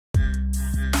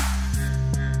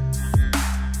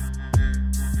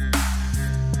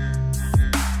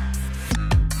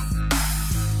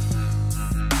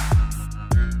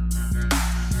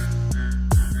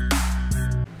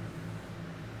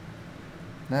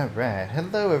Alright,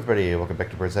 hello everybody, welcome back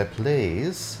to Bird's Eye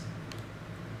Plays.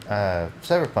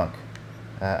 Cyberpunk.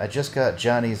 I just got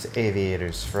Johnny's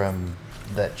aviators from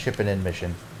that chipping in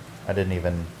mission. I didn't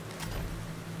even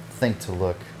think to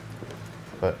look.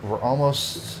 But we're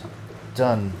almost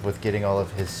done with getting all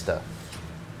of his stuff.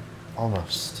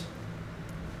 Almost.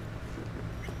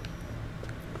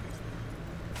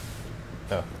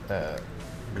 Oh,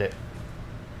 blip.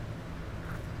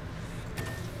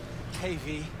 Hey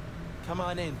V, come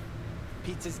on in.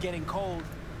 Pizza's getting cold.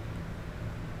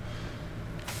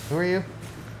 Who are you?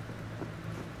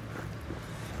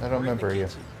 I don't remember you.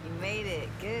 You made it.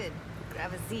 Good.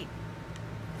 Grab a seat.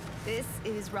 This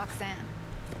is Roxanne.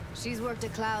 She's worked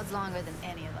at Clouds longer than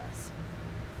any of us.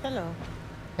 Hello.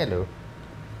 Hello.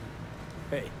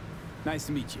 Hey, nice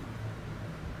to meet you.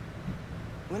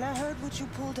 When I heard what you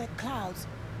pulled at Clouds,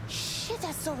 shit,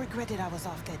 I so regretted I was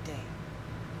off that day.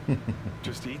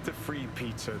 Just eat the free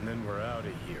pizza and then we're out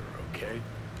of here, okay?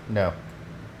 No.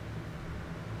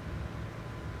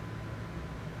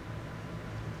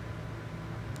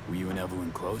 Were you and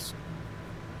Evelyn close?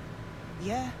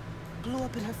 Yeah, blew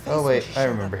up in her face. Oh, when wait, she I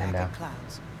showed remember up him back now. at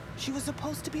Clouds. She was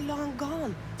supposed to be long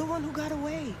gone, the one who got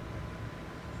away.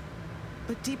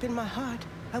 But deep in my heart,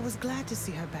 I was glad to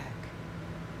see her back.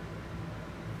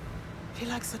 Feel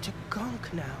like such a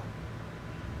gunk now.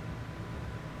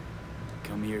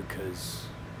 Come here because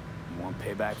you want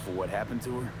payback for what happened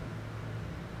to her?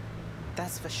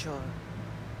 That's for sure.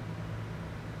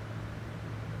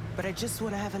 But I just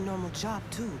want to have a normal job,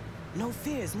 too. No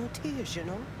fears, no tears, you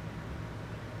know?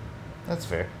 That's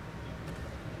fair.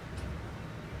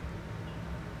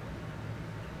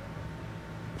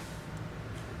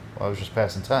 Well, I was just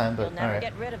passing time, but You'll never alright.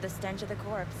 get rid of the stench of the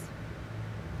corpse.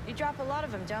 You drop a lot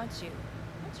of them, don't you?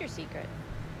 What's your secret?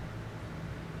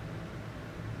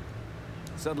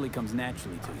 Suddenly comes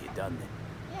naturally to you, doesn't it?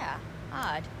 Yeah,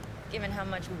 odd, given how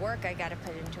much work I gotta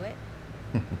put into it.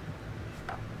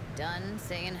 Done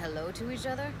saying hello to each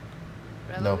other?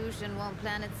 Nope. Revolution won't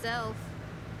plan itself.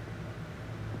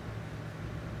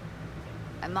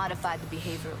 I modified the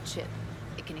behavioral chip.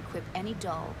 It can equip any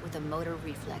doll with a motor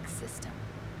reflex system.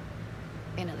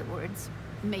 In other words,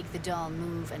 make the doll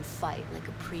move and fight like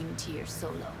a Preem-tier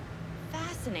solo.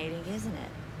 Fascinating, isn't it?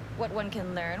 What one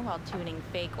can learn while tuning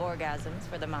fake orgasms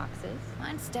for the Moxes.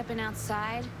 Mind stepping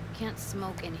outside? Can't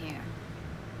smoke in here.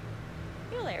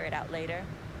 You'll air it out later.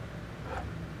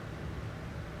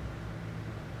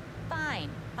 Fine,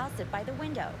 I'll sit by the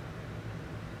window.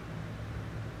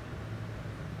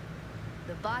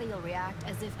 The body will react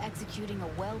as if executing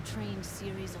a well-trained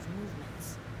series of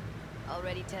movements.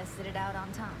 Already tested it out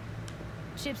on Tom.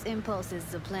 Chip's impulses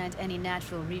supplant any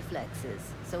natural reflexes,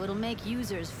 so it'll make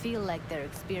users feel like they're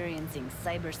experiencing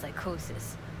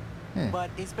cyberpsychosis.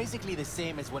 But it's basically the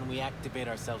same as when we activate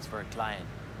ourselves for a client.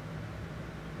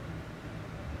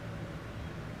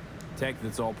 Tech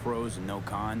that's all pros and no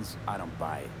cons, I don't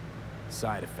buy it.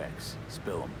 Side effects,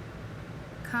 spill them.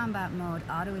 Combat mode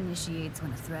auto-initiates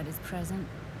when a threat is present,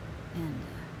 and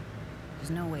there's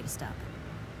no way to stop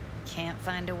it. Can't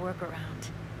find a workaround.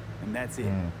 And that's it.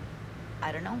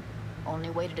 I don't know.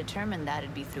 Only way to determine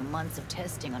that'd be through months of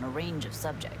testing on a range of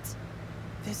subjects.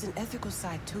 There's an ethical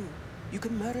side, too. You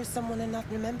can murder someone and not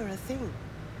remember a thing.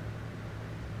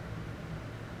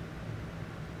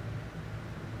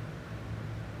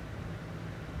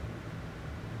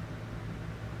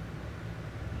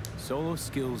 Solo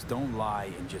skills don't lie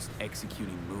in just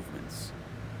executing movements.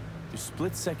 There's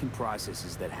split-second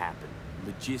processes that happen.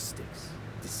 Logistics,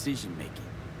 decision-making,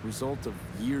 result of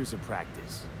years of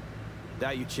practice.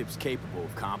 Doubt your chip's capable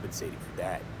of compensating for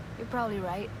that. You're probably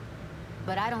right.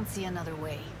 But I don't see another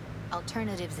way.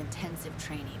 Alternatives intensive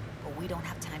training, but we don't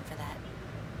have time for that.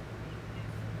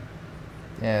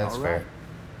 Yeah, that's All fair. right.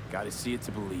 Gotta see it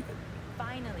to believe it.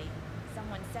 Finally,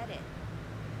 someone said it.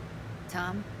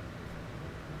 Tom?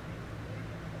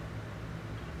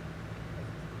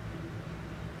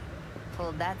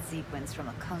 Pulled that sequence from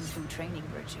a kung fu training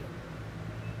virtue.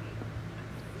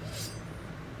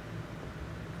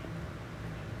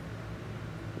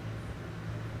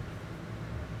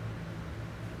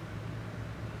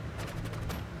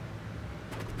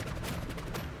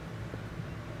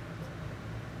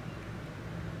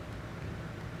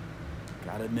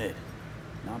 Gotta admit,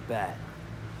 not bad.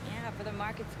 Yeah, for the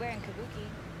market square in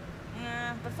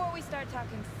Kabuki. Before we start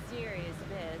talking serious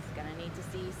biz, gonna need to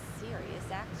see serious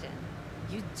action.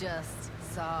 You just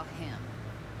saw him.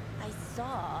 I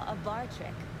saw a bar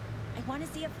trick. I want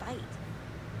to see a fight.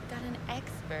 Got an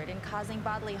expert in causing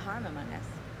bodily harm among us.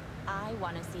 I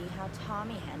want to see how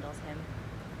Tommy handles him.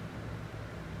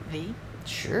 V?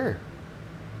 Sure.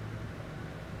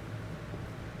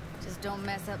 Just don't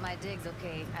mess up my digs,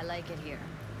 okay? I like it here.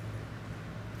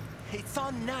 It's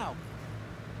on now.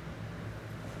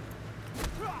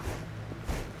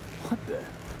 What the?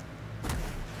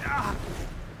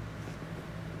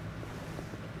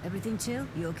 Everything chill?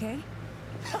 You okay?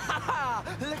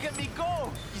 Look at me go!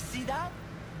 You see that?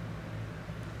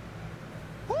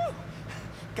 Woo!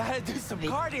 Gotta do some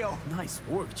cardio. Nice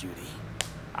work, Judy.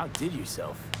 Outdid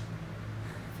yourself.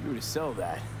 If you were to sell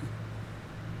that,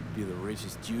 you'd be the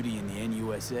richest Judy in the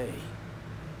NUSA.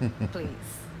 Please.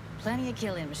 Plenty of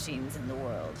killing machines in the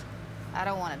world. I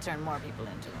don't want to turn more people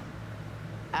into them.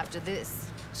 After this,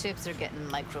 ships are getting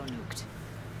micro-nuked.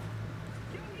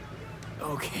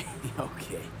 Okay,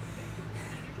 okay.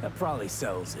 That probably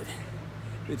settles it.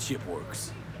 The chip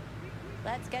works.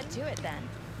 Let's get to it then.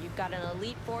 You've got an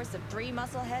elite force of 3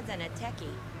 muscleheads and a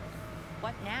techie.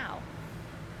 What now?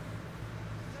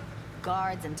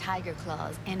 Guards and tiger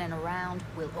claws in and around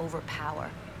will overpower,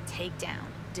 take down,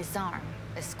 disarm,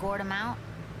 escort them out.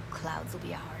 Clouds will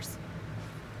be ours.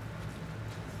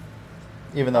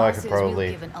 Even though I could Bosses will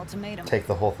probably give an ultimatum, take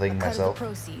the whole thing a cut myself. of the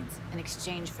proceeds in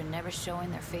exchange for never showing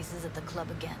their faces at the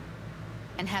club again,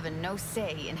 and having no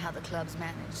say in how the club's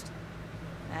managed.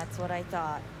 That's what I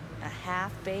thought. A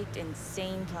half-baked,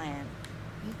 insane plan.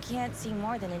 You can't see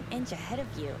more than an inch ahead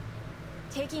of you.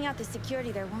 Taking out the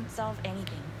security there won't solve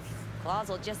anything. Claws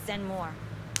will just send more.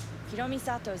 Hiromi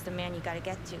Sato's the man you gotta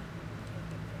get to.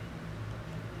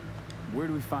 Where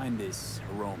do we find this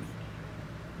Hiromi?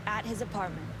 At his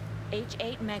apartment.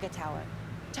 H8 Mega Tower.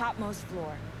 Topmost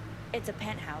floor. It's a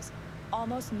penthouse.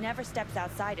 Almost never steps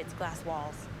outside its glass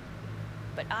walls.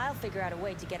 But I'll figure out a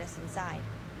way to get us inside.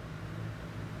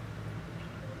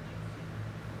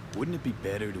 Wouldn't it be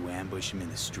better to ambush him in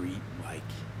the street, like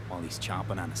while he's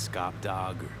chomping on a scop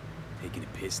dog or taking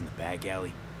a piss in the back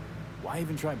alley? Why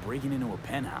even try breaking into a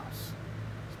penthouse?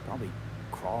 He's probably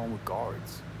crawling with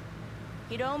guards.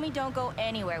 Hiromi don't go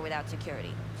anywhere without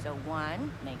security. So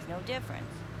 1, makes no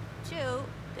difference. 2,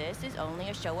 this is only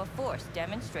a show of force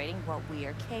demonstrating what we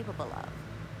are capable of.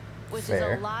 Which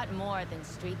Fair. is a lot more than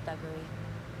street thuggery.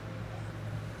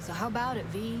 So how about it,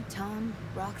 V, Tom,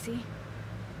 Roxy?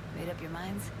 Made up your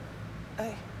minds?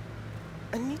 I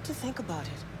need to think about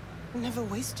it. Never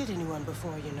wasted anyone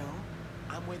before, you know.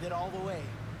 I'm with it all the way.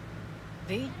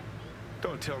 V?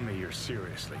 Don't tell me you're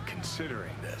seriously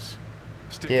considering this.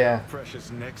 Sticking Yeah. our precious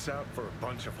necks out for a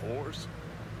bunch of whores?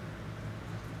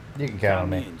 You can count on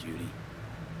me me. in, Judy.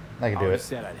 I can do Already it.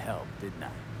 said I'd help, didn't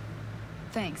I?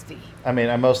 Thanks, V. I mean,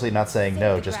 I'm mostly not saying Save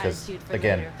no the just because, gratitude for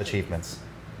again, later, please. achievements.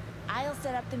 I'll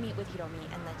set up the meet with Hiromi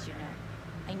and let you know.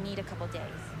 I need a couple days.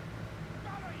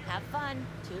 Have fun.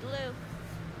 Toodaloo.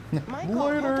 Michael,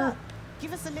 hold Later. up.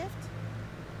 Give us a lift.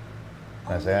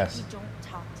 Nice Only ass. if you don't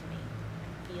talk to me.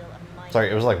 I feel a mighty... Sorry,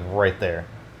 it was like right there.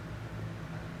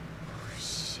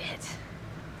 Shit.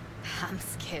 I'm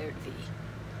scared, V.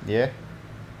 Yeah?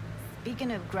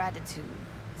 Speaking of gratitude,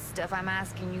 stuff I'm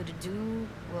asking you to do,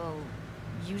 well,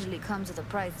 usually comes with a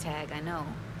price tag, I know.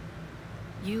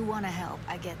 You want to help,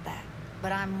 I get that.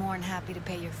 But I'm more than happy to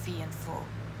pay your fee in full.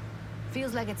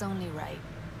 Feels like it's only right.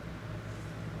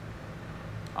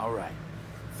 All right.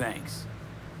 Thanks.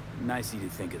 Nice of you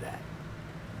to think of that.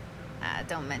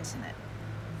 Don't mention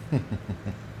it.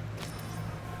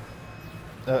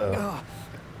 Uh-oh.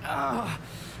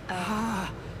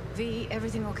 V,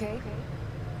 everything okay?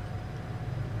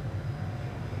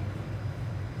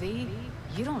 V,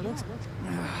 you don't look...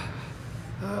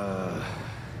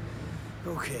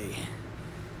 Okay.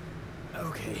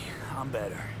 Okay, I'm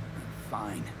better.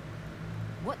 Fine.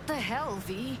 What the hell,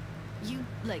 V? You,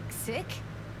 like, sick?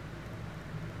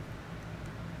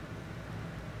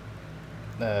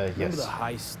 Remember Yes. the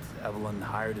heist Evelyn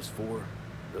hired us for?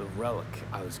 The relic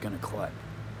I was gonna collect.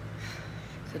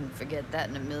 Couldn't forget that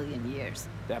in a million years.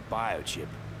 That biochip.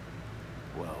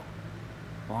 Well,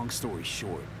 long story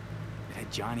short, it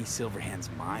had Johnny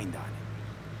Silverhand's mind on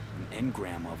it. An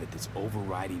engram of it that's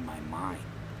overriding my mind.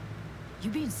 You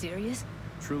being serious?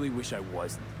 Truly wish I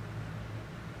wasn't.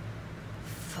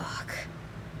 Fuck.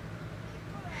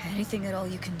 Anything at all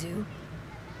you can do?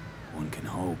 One can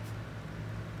hope.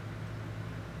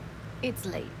 It's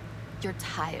late. You're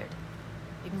tired.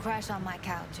 You can crash on my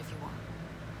couch if you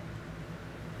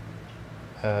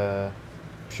want.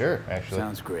 Sure, actually.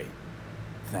 Sounds great.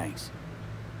 Thanks.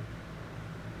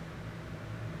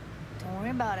 Don't worry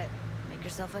about it. Make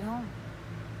yourself at home.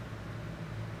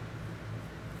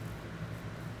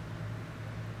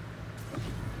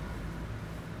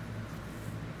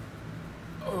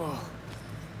 Oh.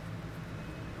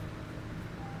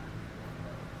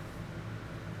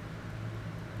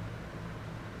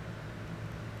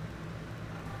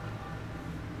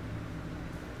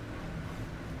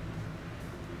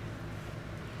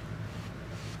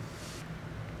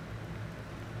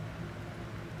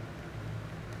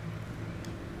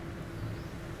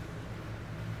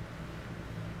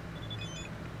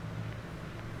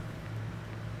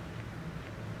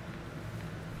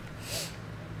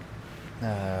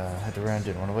 Had to run,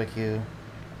 didn't want to wake you.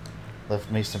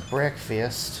 Left me some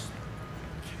breakfast.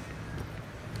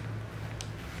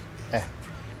 Eh.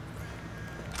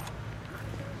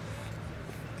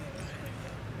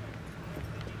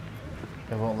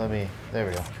 It won't let me. There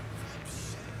we go.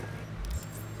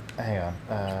 Hang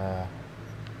on.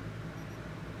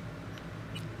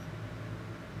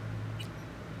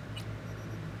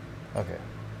 Okay.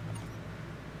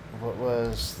 What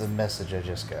was the message I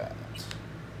just got?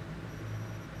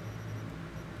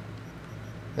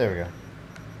 There we go.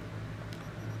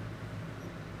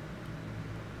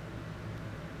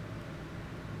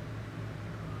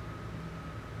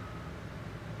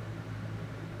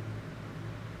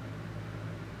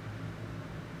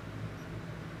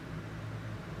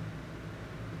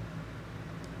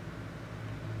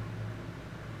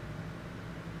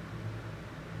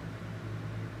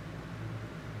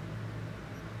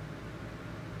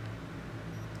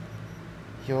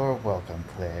 You're welcome,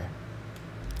 Claire.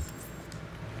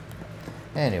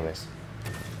 Anyways.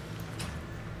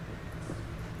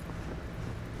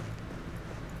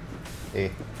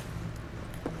 Hey.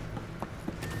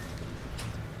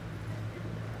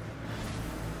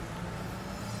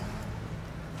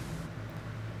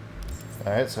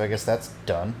 Alright, so I guess that's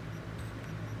done.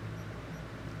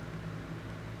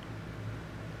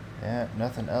 Yeah,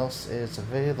 nothing else is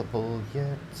available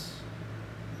yet.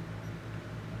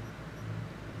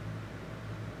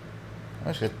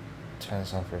 I'm just gonna turn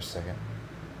this on for a second.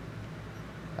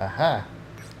 Aha!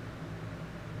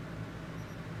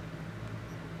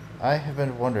 I have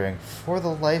been wondering, for the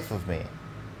life of me,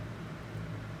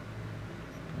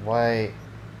 why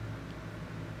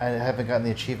I haven't gotten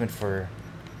the achievement for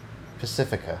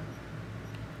Pacifica.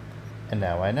 And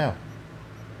now I know.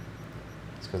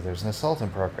 It's because there's an assault in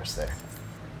progress there.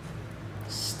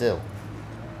 Still.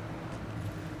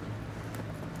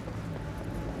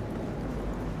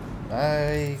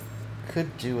 I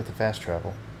could do with the fast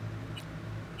travel.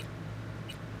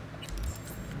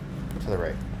 To the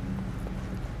right.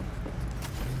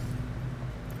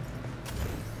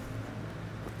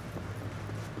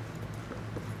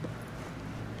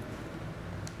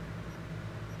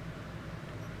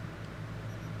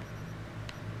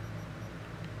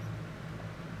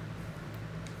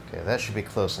 Okay, that should be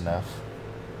close enough.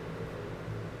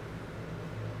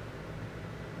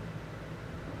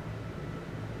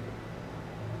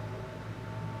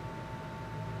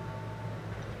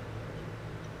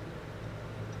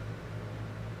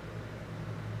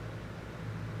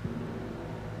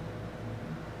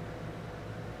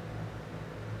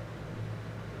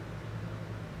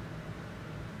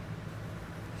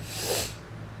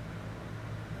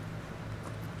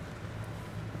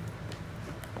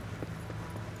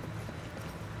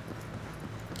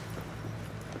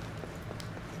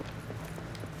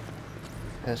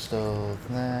 Pistol,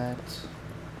 that,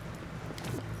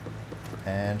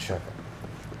 and shotgun.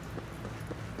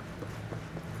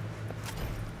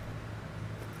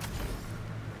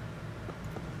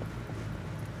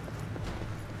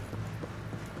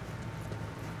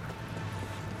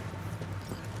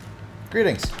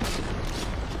 Greetings.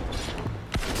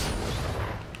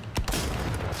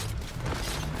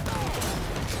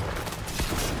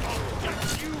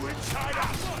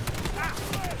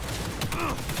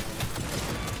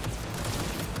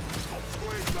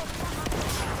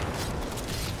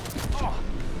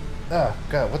 Oh,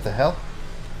 God, what the hell?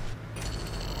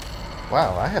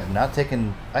 Wow, I have not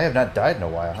died in a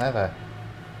while, have I?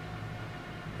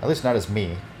 At least not as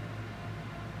me.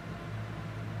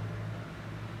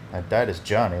 I died as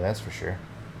Johnny, that's for sure.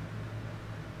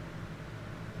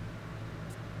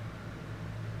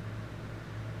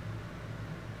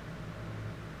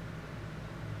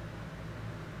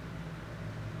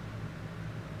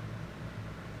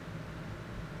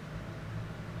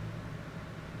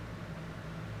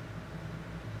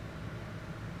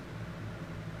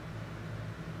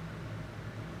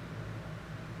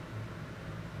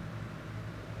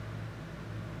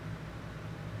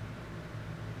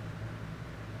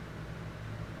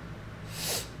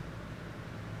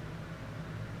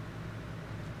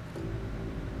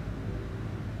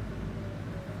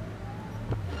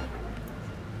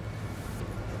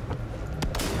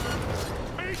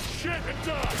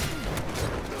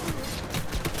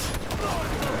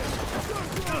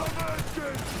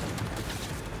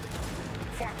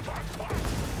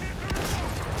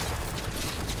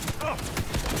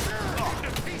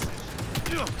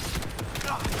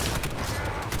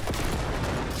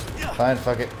 Fine,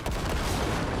 fuck it.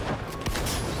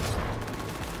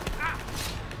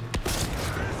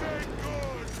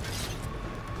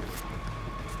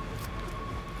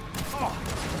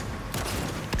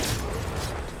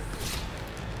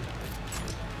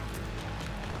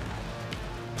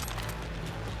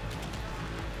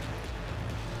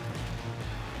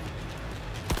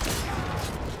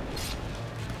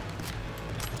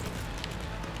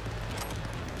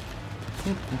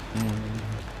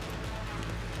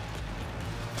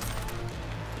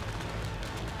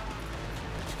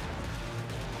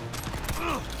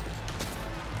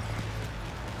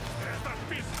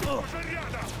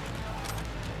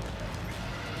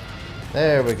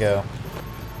 There we go.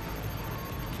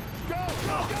 Go,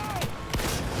 go, go!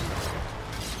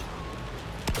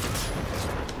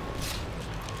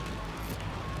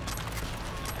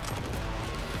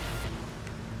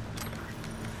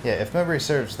 Yeah, if memory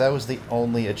serves, that was the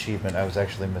only achievement I was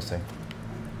actually missing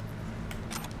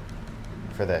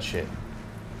for that shit.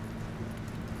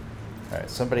 Alright,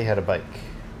 somebody had a bike.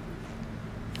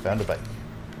 Found a bike.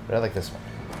 But I like this one.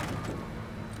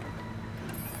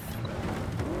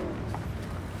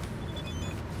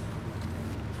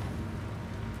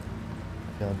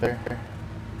 Feeling better?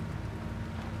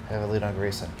 Have a lead on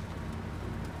Grayson.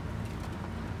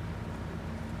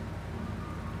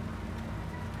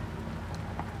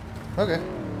 Okay.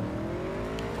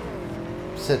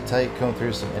 Sit tight, comb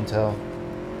through some intel,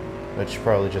 which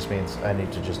probably just means I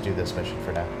need to just do this mission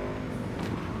for now.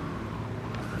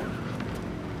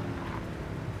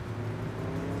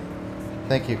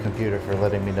 Thank you, computer, for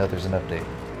letting me know there's an update.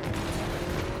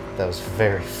 That was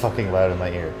very fucking loud in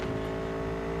my ear.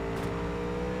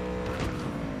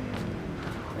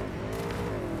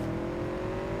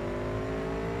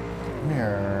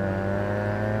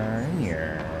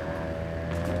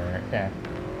 Yeah.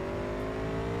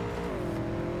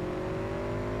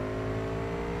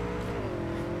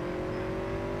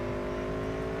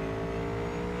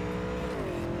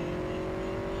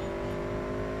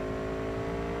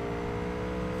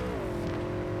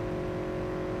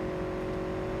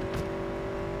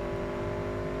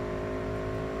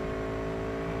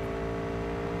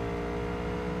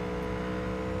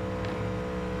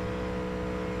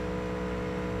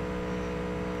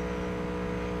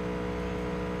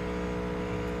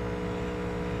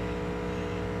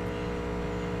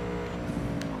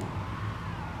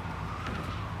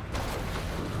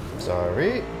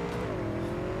 Sorry.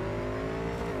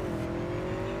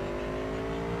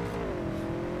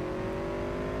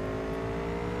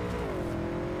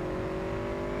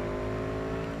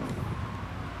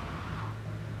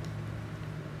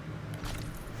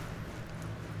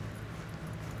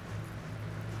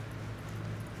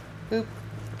 Boop.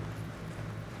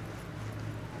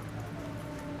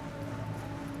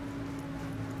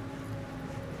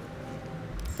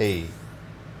 Hey.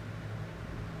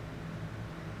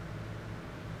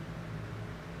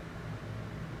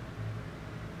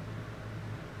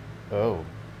 Oh.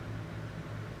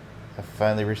 I've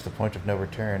finally reached the point of no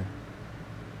return.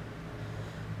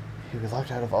 You'll be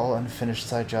locked out of all unfinished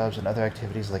side jobs and other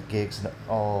activities like gigs and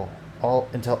all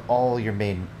until all your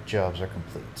main jobs are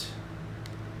complete.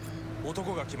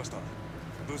 男が来ました。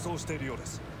武装しているようで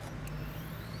す。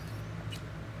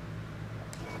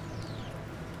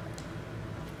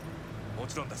も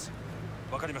ちろんです。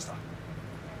わかりました。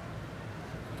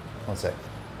One sec.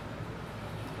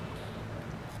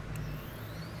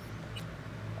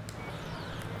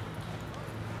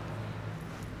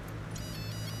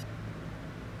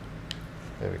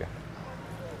 There we go.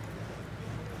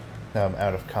 Now I'm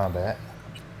out of combat.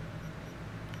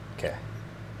 Okay.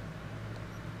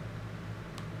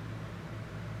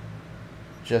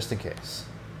 Just in case.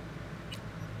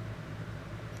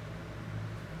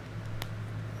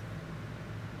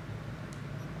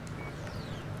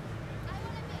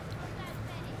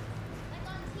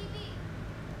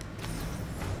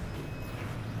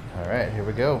 Alright, here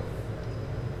we go.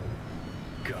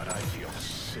 God, I feel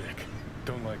sick.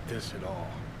 Don't like this at all.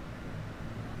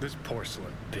 This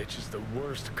porcelain bitch is the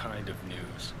worst kind of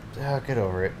news. Ah, get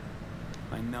over it.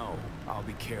 I know. I'll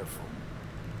be careful.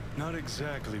 Not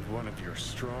exactly one of your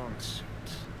strong suits.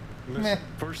 Meh. Listen,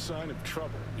 first sign of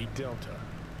trouble, meet Delta.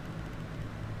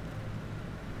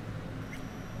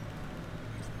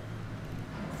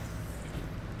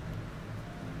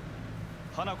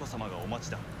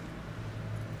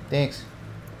 Thanks.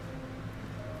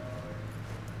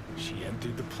 She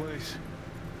emptied the place.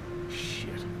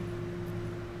 Shit.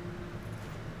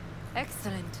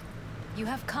 Excellent. You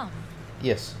have come.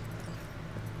 Yes.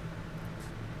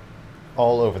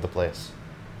 All over the place.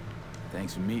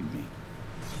 Thanks for meeting me.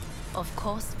 Of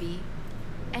course, V.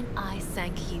 And I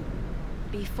thank you.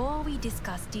 Before we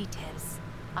discuss details,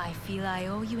 I feel I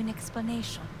owe you an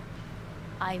explanation.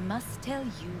 I must tell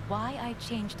you why I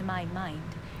changed my mind.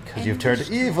 Because you've turned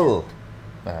evil.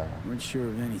 Weren't sure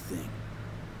of anything.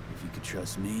 If you could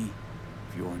trust me,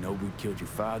 if Yorinobu killed your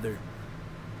father,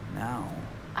 now...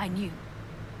 I knew.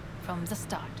 From the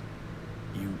start.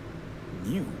 You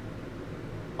knew?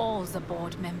 All the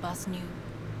board members knew.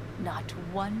 Not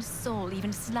one soul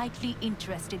even slightly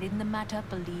interested in the matter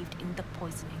believed in the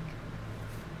poisoning.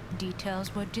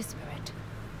 Details were disparate,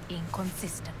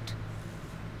 inconsistent.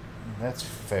 That's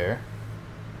fair.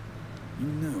 You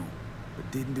knew,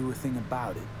 but didn't do a thing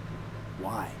about it.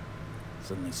 Why?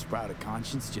 Suddenly sprout a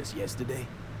conscience just yesterday?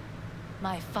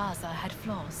 My father had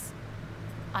flaws.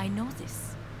 I know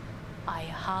this. I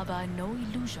harbor no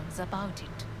illusions about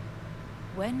it.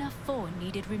 When a foe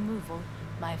needed removal,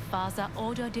 my father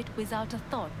ordered it without a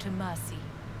thought to mercy.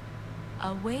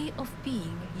 A way of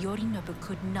being Yorinobu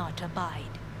could not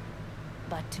abide.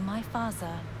 But to my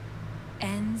father,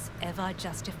 ends ever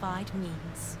justified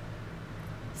means.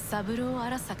 Saburo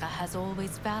Arasaka has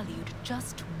always valued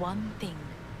just one thing.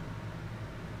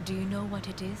 Do you know what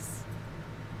it is?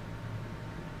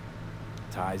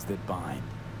 Ties that bind.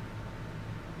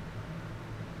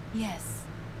 Yes,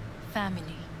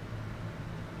 family.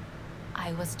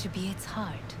 I was to be its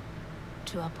heart,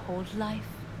 to uphold life,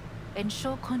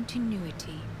 ensure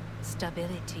continuity,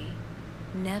 stability,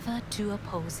 never to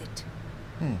oppose it.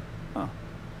 Huh.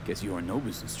 Guess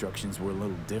Yorinobu's instructions were a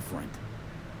little different.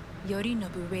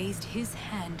 Yorinobu raised his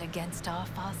hand against our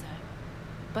father,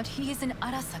 but he is an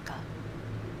Arasaka.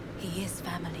 He is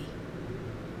family.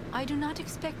 I do not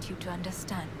expect you to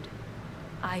understand.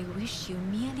 I wish you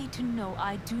merely to know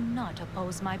I do not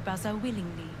oppose my brother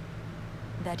willingly.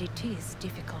 That it is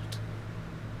difficult.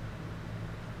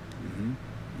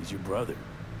 He's your brother.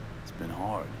 It's been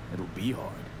hard. It'll be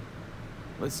hard.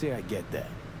 Let's say I get that.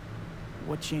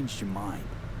 What changed your mind?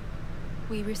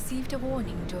 We received a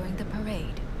warning during the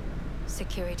parade.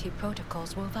 Security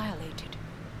protocols were violated.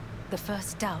 The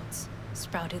first doubts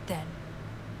sprouted then.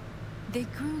 They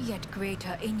grew yet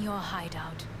greater in your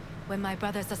hideout, when my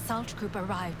brother's assault group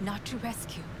arrived not to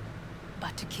rescue,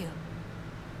 but to kill.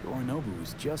 Yorinobu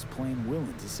was just plain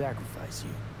willing to sacrifice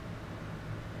you.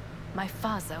 My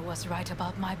father was right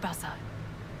about my brother.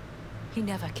 He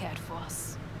never cared for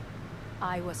us.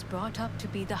 I was brought up to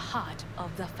be the heart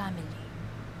of the family.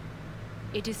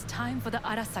 It is time for the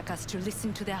Arasakas to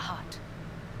listen to their heart.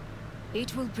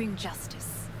 It will bring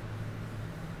justice.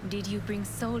 Did you bring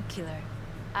Soul Killer,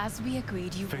 as we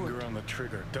agreed you would? Finger on the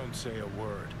trigger, don't say a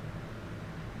word.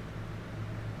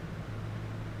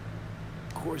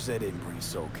 Of course I didn't bring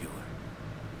Soul Killer.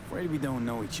 Afraid we don't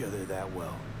know each other that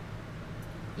well.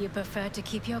 You prefer to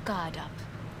keep your guard up.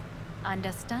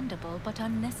 Understandable, but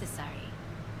unnecessary.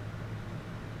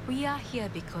 We are here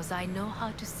because I know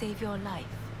how to save your life.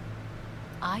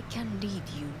 I can lead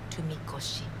you to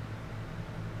Mikoshi.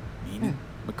 Meaning?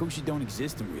 Mikoshi don't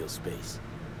exist in real space.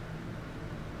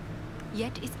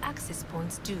 Yet its access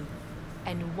points do,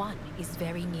 and one is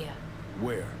very near.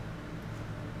 Where?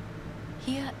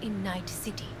 Here in Night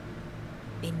City,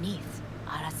 beneath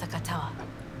Arasaka Tower.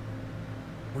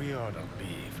 We ought to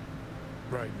leave.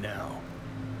 Right now.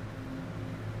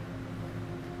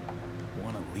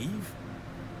 Wanna leave?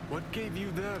 What gave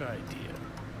you that idea?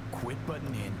 Quit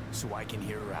butting in so I can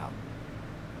hear her out.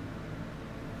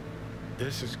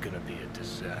 This is gonna be a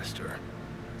disaster.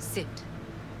 Sit.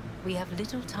 We have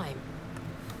little time.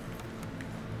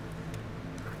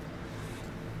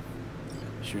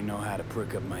 Sure know how to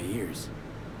prick up my ears.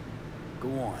 Go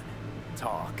on,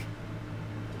 talk.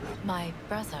 My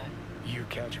brother. You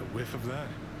catch a whiff of that?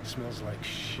 Smells like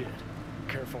shit.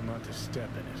 Careful not to step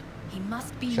in it. He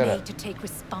must be Shut made up. to take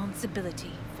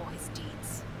responsibility for his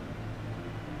deeds.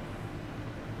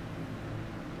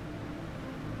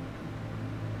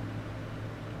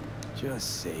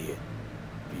 Just say it.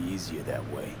 Be easier that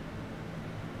way.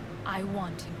 I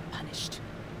want him punished.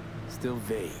 Still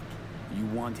vague. You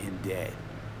want him dead.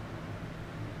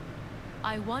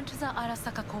 I want the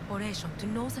Arasaka Corporation to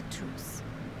know the truth.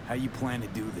 How you plan to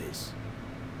do this?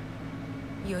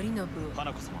 Yorinobu,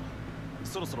 花子様、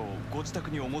そろそろご自宅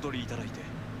にお戻りいただいて。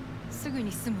すぐ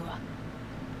に済むわ。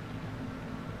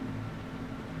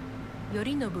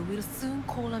Yorinobu will soon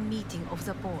call a meeting of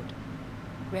the board.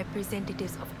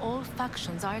 Representatives of all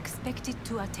factions are expected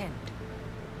to attend.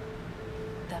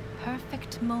 The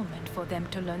perfect moment for them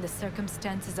to learn the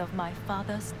circumstances of my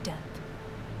father's death.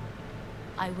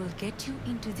 I will get you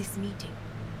into this meeting,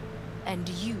 and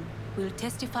you will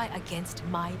testify against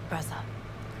my brother.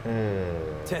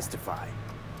 Testify.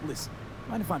 Listen,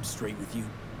 mind if I'm straight with you?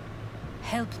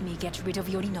 Help me get rid of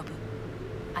Yorinobu.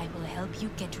 I will help you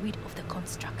get rid of the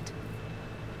construct.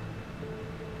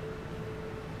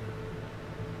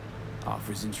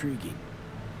 Offer's intriguing.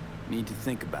 Need to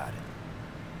think about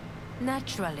it.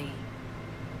 Naturally.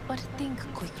 But think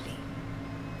quickly.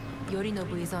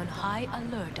 Yorinobu is on high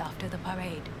alert after the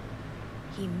parade.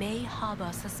 He may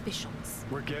harbor suspicions.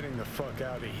 We're getting the fuck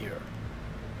out of here.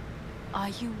 Are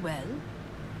you well?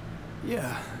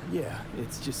 Yeah,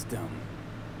 it's just,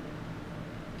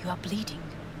 You are bleeding.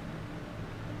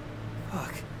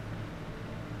 fuck.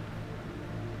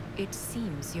 It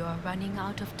seems you are running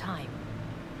out of time.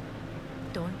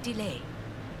 Don't delay.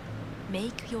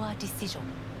 Make your decision.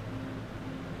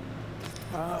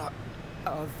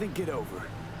 I'll think it over.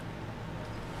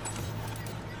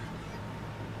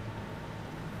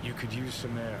 You could use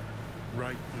some air.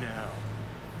 Right now.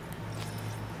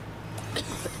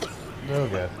 Oh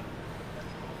god.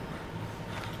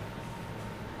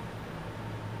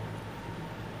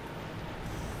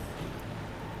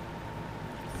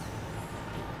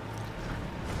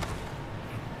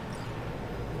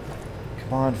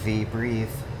 Come on, V, breathe.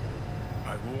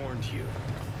 I warned you.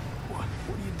 What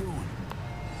are you doing?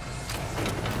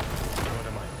 What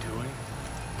am I doing?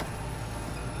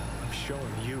 I'm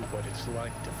showing you what it's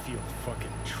like to feel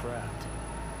fucking trapped.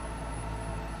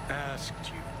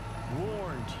 Asked you,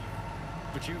 warned you,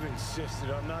 but you've insisted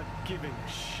on not giving a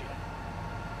shit.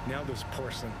 Now this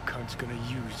porcelain cunt's gonna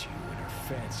use you in her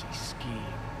fancy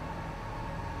scheme.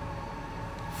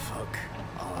 Fuck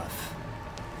off.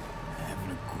 I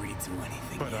haven't agreed to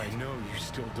anything But yet. I know you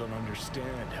still don't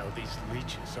understand how these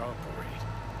leeches operate.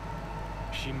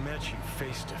 She met you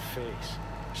face to face.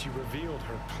 She revealed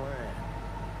her plan.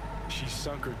 She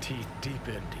sunk her teeth deep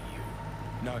into you.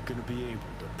 Not gonna be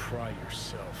able to pry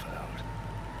yourself out.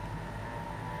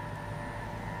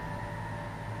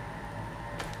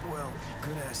 Well,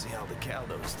 good ass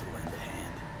Aldecaldos to lend a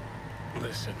hand.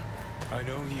 Listen, I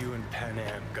know you and Pan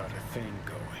Am got a thing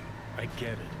going. I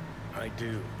get it. I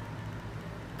do.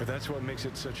 But that's what makes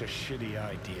it such a shitty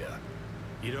idea.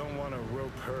 You don't want to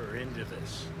rope her into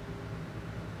this.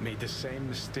 Made the same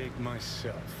mistake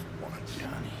myself once.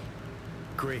 Johnny.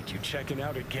 Great, you checking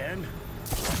out again?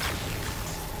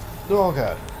 Oh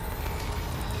god.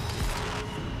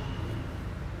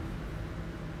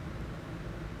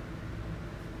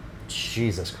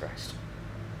 Jesus Christ.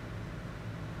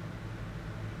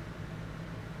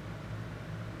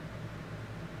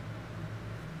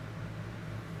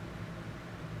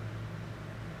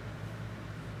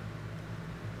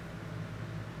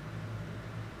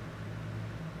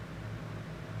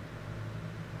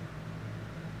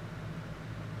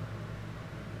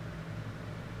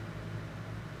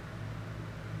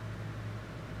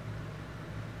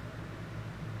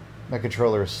 My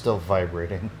controller is still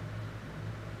vibrating.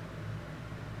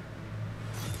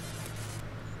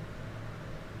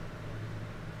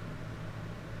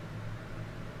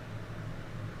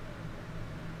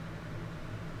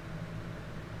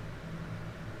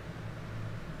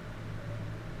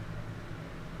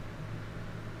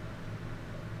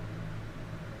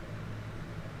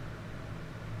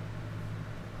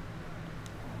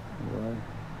 What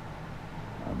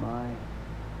am I?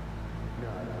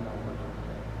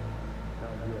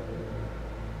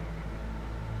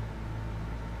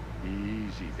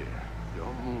 Easy there.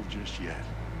 Don't move just yet.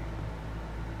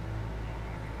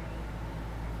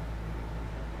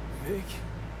 Vic?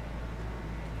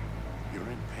 You're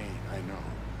in pain, I know.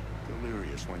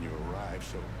 Delirious when you arrived,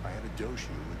 so I had to dose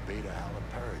you with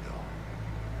beta-haloperidol.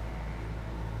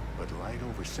 But light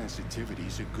oversensitivity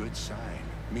is a good sign.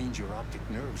 Means your optic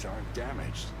nerves aren't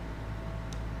damaged.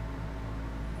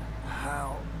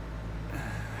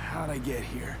 How'd I get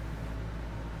here?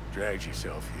 Dragged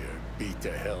yourself here, beat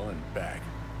to hell and back.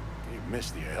 You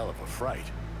missed you a hell of a fright.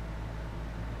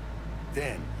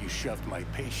 Then you shoved my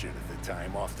patient at the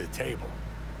time off the table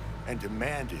and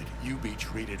demanded you be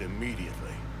treated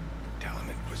immediately. Tell him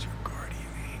it was your guardian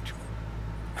angel.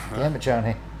 Damn it,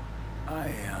 Johnny.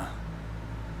 I,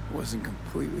 wasn't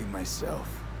completely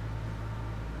myself.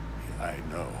 Yeah, I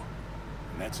know.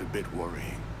 And that's a bit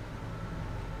worrying.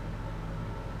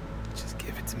 Just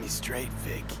give it to me straight,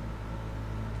 Vic.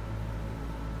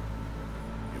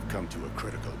 You've come to a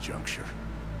critical juncture.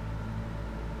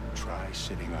 Try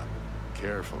sitting up,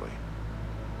 carefully.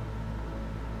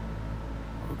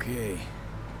 Okay.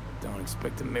 Don't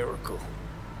expect a miracle.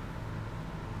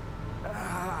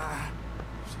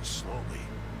 Slowly.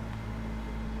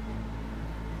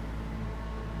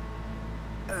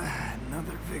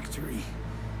 Another victory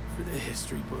for the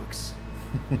history books.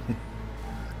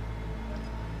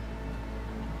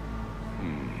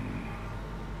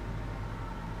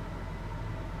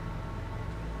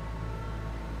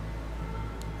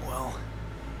 Well,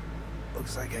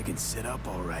 looks like I can sit up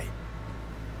all right.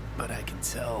 But I can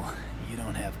tell you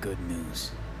don't have good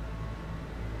news.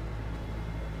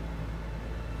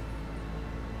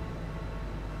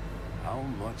 How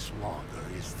much longer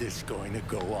is this going to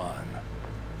go on?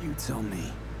 You tell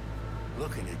me.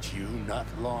 Looking at you, not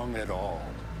long at all.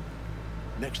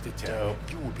 Next attack,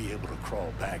 Dope. you will be able to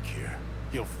crawl back here.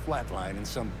 You'll flatline in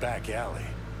some back alley.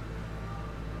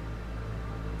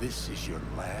 This is your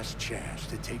last chance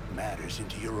to take matters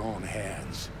into your own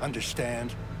hands.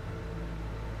 Understand?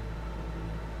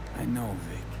 I know,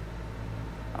 Vic.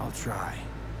 I'll try.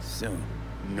 Soon.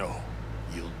 No.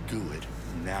 You'll do it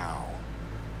now.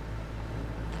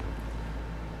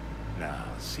 Now,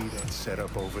 see that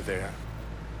setup over there?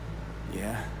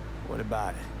 Yeah? What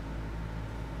about it?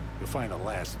 You'll find a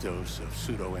last dose of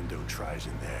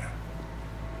pseudo-endotrizin there.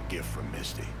 A gift from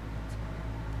Misty.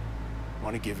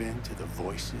 Want to give in to the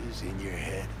voices in your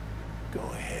head? Go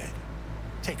ahead.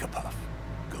 Take a puff.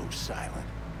 Go silent.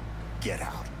 Get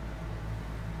out.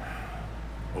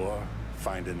 Or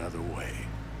find another way.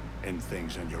 End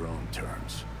things on your own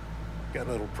terms. Got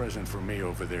a little present for me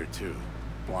over there too.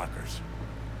 Blockers.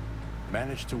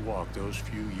 Manage to walk those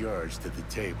few yards to the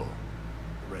table.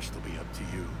 The rest will be up to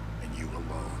you, and you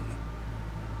alone.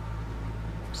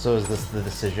 So is this the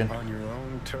decision? On your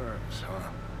own terms, huh?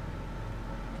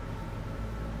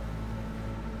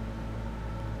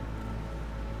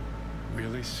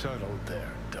 Really subtle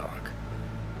there, Doc.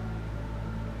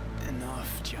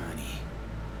 Enough, Johnny.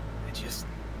 I just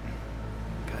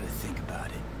gotta think about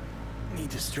it.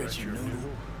 Need to stretch your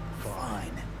noodle?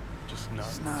 Fine. Just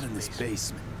It's not in this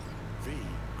basement. V,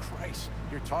 Christ,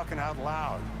 you're talking out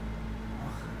loud.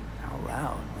 Out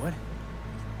loud? What?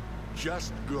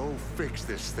 Just go fix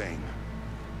this thing.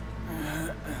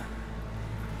 I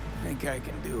think I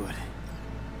can do it.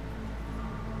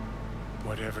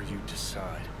 Whatever you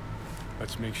decide.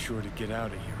 Let's make sure to get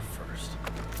out of here first.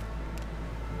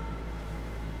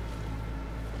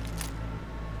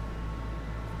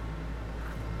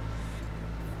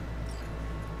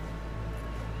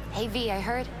 Hey V, I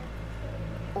heard...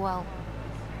 Well,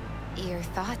 your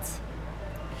thoughts?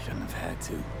 Shouldn't have had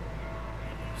to.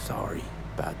 Sorry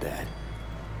about that.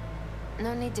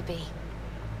 No need to be.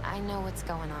 I know what's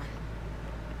going on.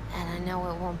 And I know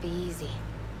it won't be easy.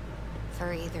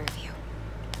 For either of you.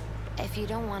 If you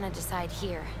don't want to decide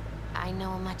here, I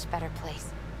know a much better place.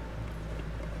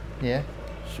 Yeah?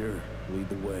 Sure, lead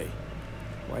the way.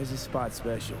 Why is this spot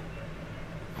special?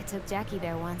 I took Jackie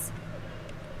there once.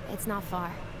 It's not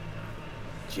far.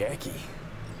 Jackie?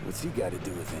 What's he got to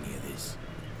do with any of this?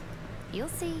 You'll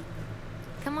see.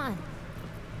 Come on.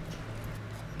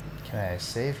 Can I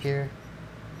save here?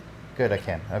 Good, I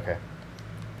can. Okay.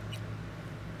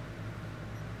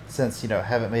 Since, you know,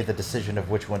 haven't made the decision of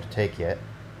which one to take yet.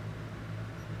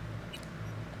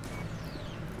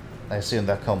 I assume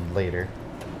that'll come later.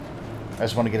 I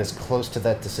just want to get as close to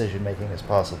that decision making as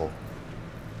possible.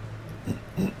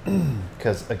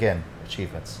 Because, again,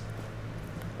 achievements.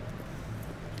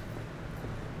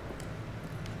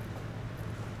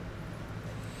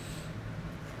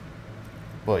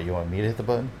 What, you want me to hit the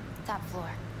button? Top floor.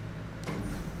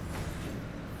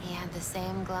 He had the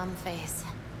same glum face.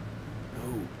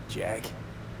 Oh, Jack.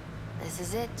 This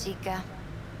is it, Chica.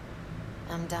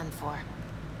 I'm done for.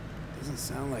 Doesn't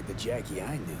sound like the Jackie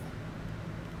I knew.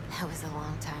 That was a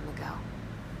long time ago.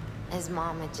 His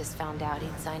mom had just found out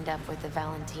he'd signed up with the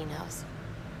Valentinos.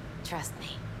 Trust me.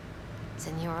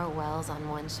 Senora Wells on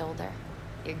one shoulder,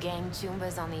 your gang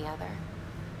Chumbas on the other.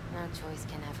 No choice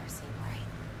can ever seem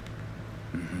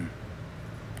right. Mm-hmm.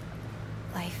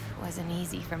 Life wasn't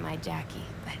easy for my Jackie,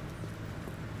 but...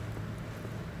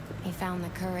 he found the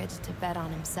courage to bet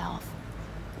on himself.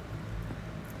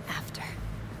 After.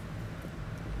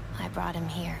 I brought him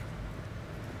here.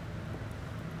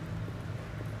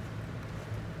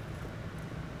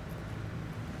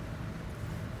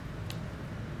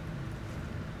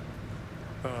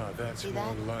 Ah, that's See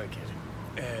more that? like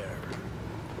it. Air.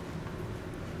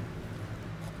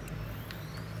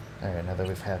 Alright, now that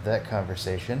we've had that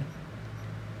conversation.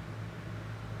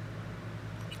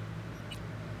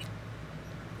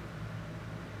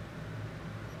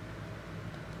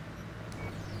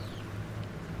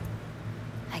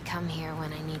 I come here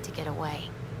when I need to get away.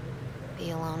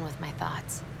 Be alone with my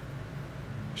thoughts.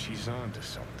 She's on to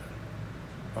something.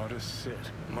 Ought to sit,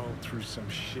 mull through some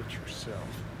shit yourself.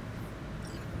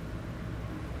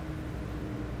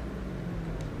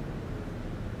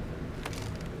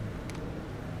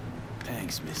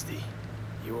 Thanks, Misty.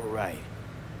 You were right.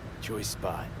 Choice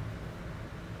spot.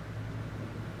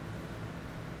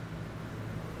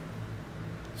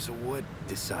 So what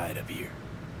decide up here?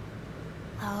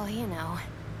 Oh, you know.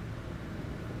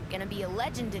 Gonna be a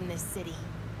legend in this city.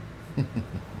 And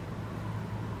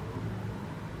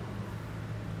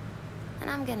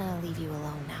I'm gonna leave you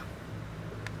alone now.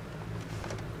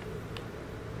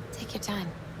 Take your time.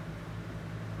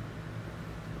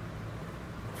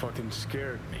 Fucking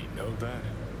scared me, know that?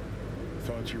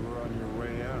 Thought you were on your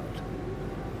way out.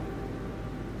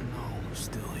 No,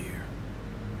 still here.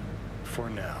 For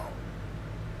now.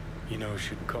 You know,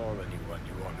 should call anyone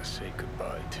you want to say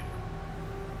goodbye to.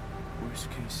 Worst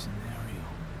case scenario.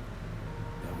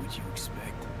 That what you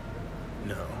expect?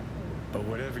 No. But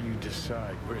whatever you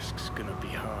decide, risk's gonna be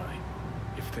high.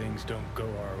 If things don't go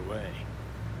our way.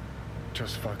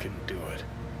 Just fucking do it.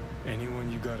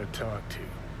 Anyone you gotta talk to,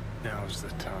 now's the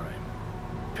time.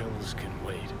 Pills can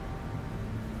wait.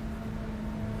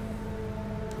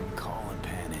 I'm calling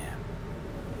Pan Am.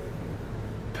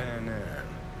 Pan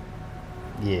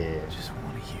Am. Yeah. Just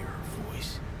want to hear her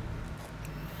voice.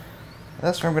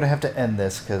 That's where I'm going to have to end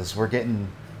this, because we're getting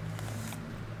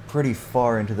pretty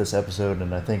far into this episode,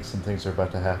 and I think some things are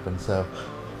about to happen, so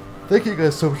thank you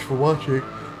guys so much for watching.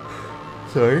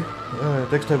 Sorry.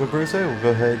 Next time at Bruce, we'll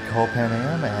go ahead, call Pan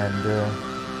Am, and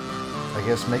I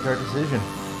guess make our decision.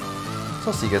 So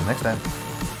I'll see you guys next time.